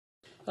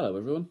Hello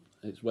everyone,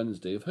 it's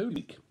Wednesday of Holy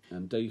Week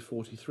and day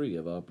 43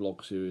 of our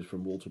blog series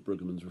from Walter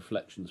Brueggemann's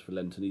Reflections for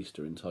Lent and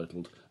Easter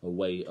entitled A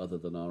Way Other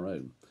Than Our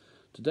Own.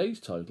 Today's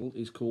title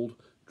is called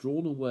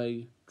Drawn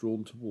Away,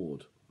 Drawn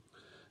Toward.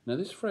 Now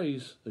this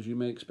phrase, as you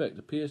may expect,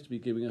 appears to be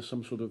giving us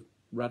some sort of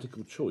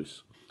radical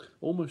choice,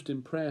 almost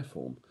in prayer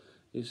form.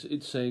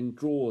 It's saying,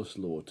 draw us,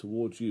 Lord,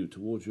 towards you,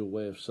 towards your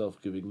way of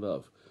self-giving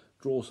love.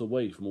 Draw us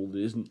away from all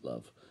that isn't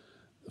love,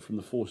 from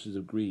the forces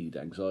of greed,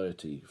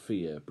 anxiety,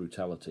 fear,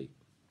 brutality.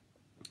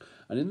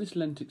 And in this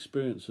Lent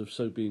experience of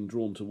so being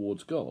drawn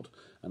towards God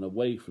and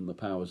away from the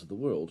powers of the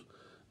world,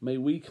 may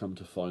we come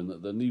to find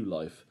that the new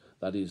life,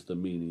 that is the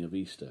meaning of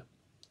Easter.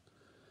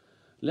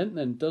 Lent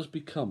then does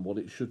become what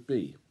it should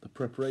be, the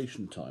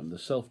preparation time, the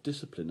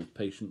self-discipline of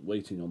patient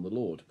waiting on the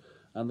Lord,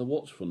 and the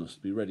watchfulness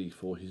to be ready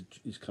for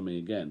his coming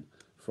again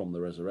from the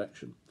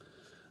resurrection.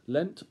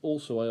 Lent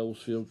also, I always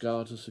feel,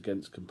 guards us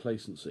against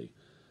complacency,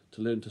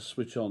 to learn to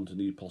switch on to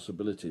new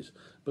possibilities,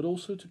 but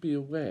also to be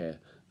aware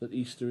that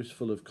Easter is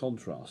full of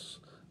contrasts,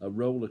 a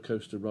roller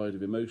coaster ride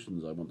of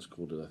emotions, I once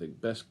called it, I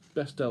think,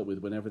 best dealt with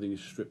when everything is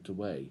stripped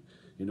away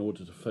in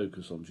order to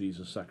focus on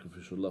Jesus'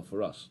 sacrificial love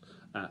for us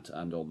at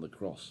and on the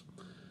cross.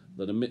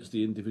 That amidst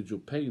the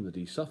individual pain that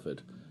he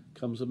suffered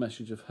comes a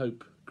message of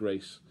hope,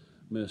 grace,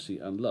 mercy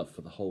and love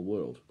for the whole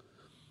world.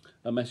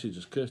 A message,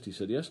 as Kirsty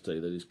said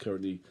yesterday, that is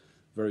currently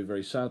very,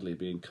 very sadly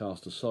being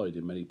cast aside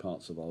in many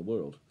parts of our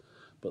world.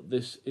 But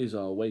this is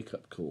our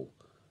wake-up call,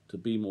 to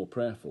be more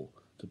prayerful,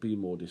 to be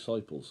more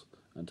disciples,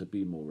 and to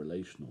be more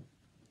relational.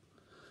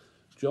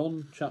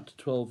 John chapter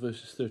 12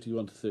 verses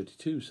 31 to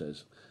 32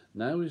 says,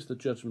 Now is the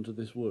judgment of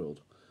this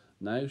world.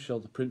 Now shall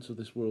the prince of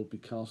this world be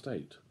cast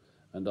out.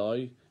 And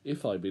I,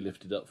 if I be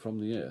lifted up from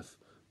the earth,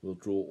 will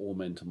draw all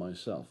men to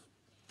myself.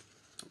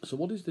 So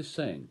what is this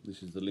saying?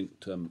 This is the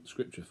linked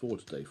scripture for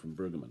today from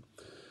Brueggemann.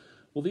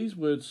 Well, these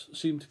words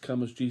seem to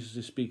come as Jesus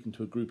is speaking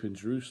to a group in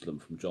Jerusalem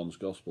from John's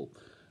Gospel.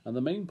 And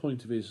the main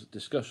point of his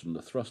discussion,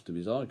 the thrust of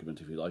his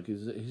argument, if you like,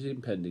 is his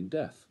impending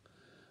death,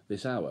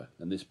 this hour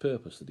and this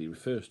purpose that he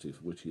refers to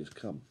for which he has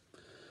come.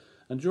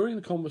 And during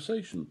the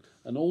conversation,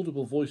 an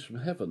audible voice from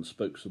heaven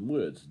spoke some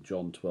words in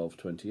John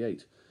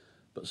 12:28.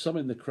 But some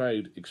in the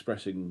crowd,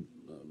 expressing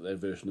their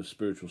version of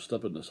spiritual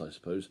stubbornness, I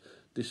suppose,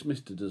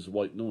 dismissed it as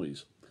white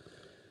noise.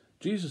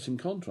 Jesus, in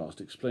contrast,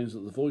 explains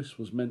that the voice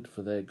was meant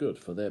for their good,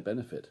 for their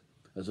benefit,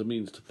 as a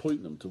means to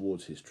point them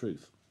towards his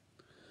truth.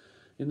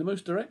 In the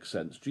most direct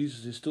sense,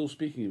 Jesus is still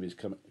speaking of his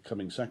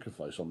coming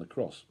sacrifice on the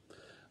cross.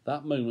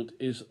 That moment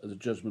is the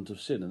judgment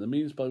of sin and the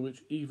means by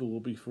which evil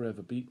will be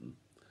forever beaten.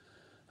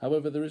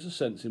 However, there is a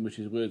sense in which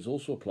his words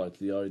also apply to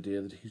the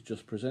idea that he's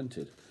just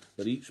presented,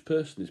 that each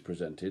person is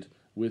presented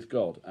with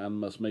God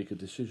and must make a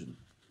decision.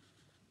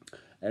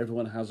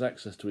 Everyone has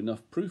access to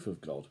enough proof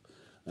of God,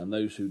 and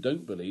those who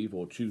don't believe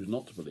or choose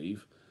not to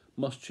believe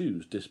must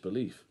choose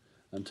disbelief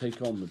and take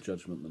on the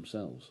judgment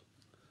themselves.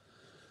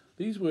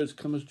 These words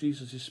come as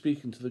Jesus is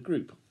speaking to the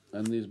group,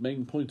 and his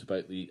main point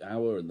about the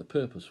hour and the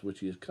purpose for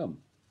which he has come.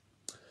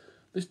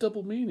 This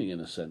double meaning,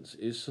 in a sense,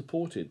 is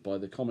supported by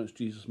the comments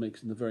Jesus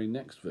makes in the very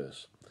next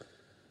verse.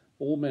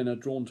 All men are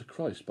drawn to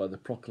Christ by the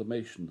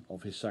proclamation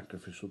of his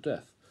sacrificial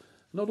death.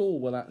 Not all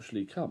will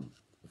actually come,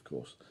 of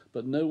course,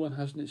 but no one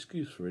has an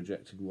excuse for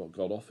rejecting what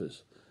God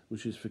offers,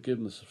 which is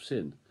forgiveness of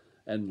sin,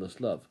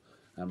 endless love,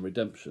 and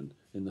redemption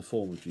in the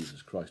form of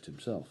Jesus Christ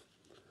himself.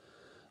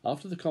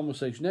 After the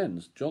conversation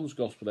ends, John's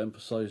Gospel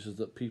emphasises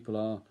that people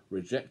are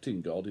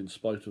rejecting God in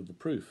spite of the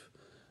proof,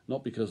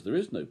 not because there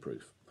is no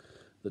proof.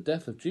 The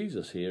death of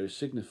Jesus here is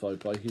signified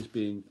by his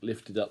being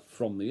lifted up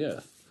from the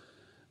earth,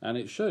 and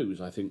it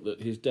shows, I think,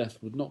 that his death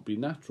would not be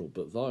natural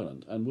but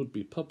violent, and would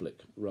be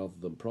public rather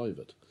than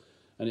private,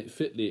 and it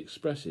fitly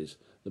expresses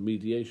the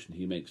mediation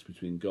he makes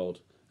between God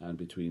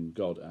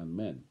and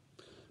men,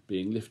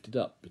 being lifted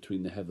up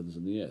between the heavens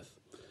and the earth.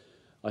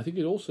 I think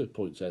it also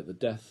points out the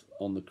death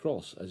on the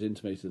cross, as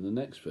intimated in the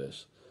next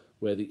verse,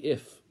 where the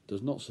if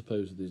does not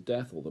suppose that his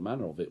death or the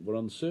manner of it were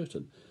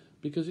uncertain,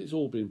 because it's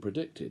all been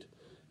predicted.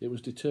 It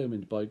was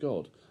determined by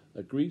God,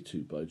 agreed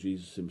to by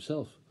Jesus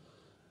himself,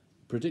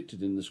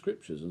 predicted in the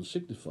scriptures and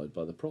signified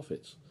by the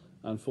prophets,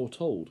 and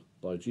foretold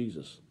by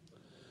Jesus.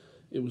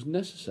 It was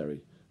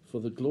necessary for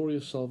the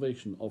glorious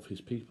salvation of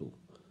his people,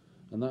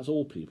 and that's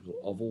all people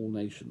of all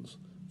nations,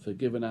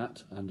 forgiven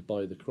at and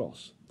by the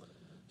cross.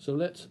 So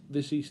let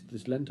this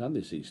Lent and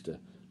this Easter,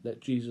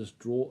 let Jesus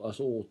draw us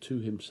all to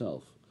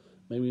himself.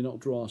 May we not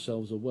draw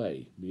ourselves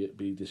away,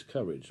 be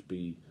discouraged,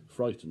 be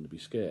frightened, be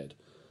scared.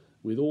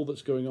 With all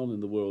that's going on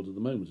in the world at the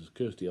moment, as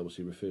Kirsty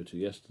obviously referred to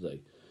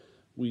yesterday,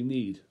 we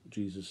need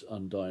Jesus'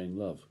 undying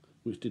love,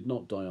 which did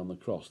not die on the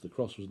cross. The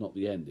cross was not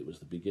the end, it was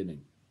the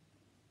beginning.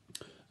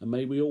 And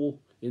may we all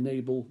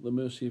enable the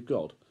mercy of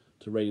God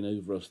to reign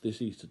over us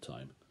this Easter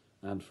time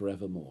and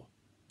forevermore.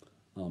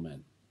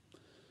 Amen.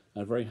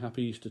 A very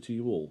happy Easter to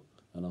you all,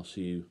 and I'll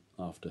see you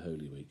after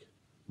Holy Week.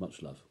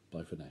 Much love.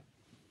 Bye for now.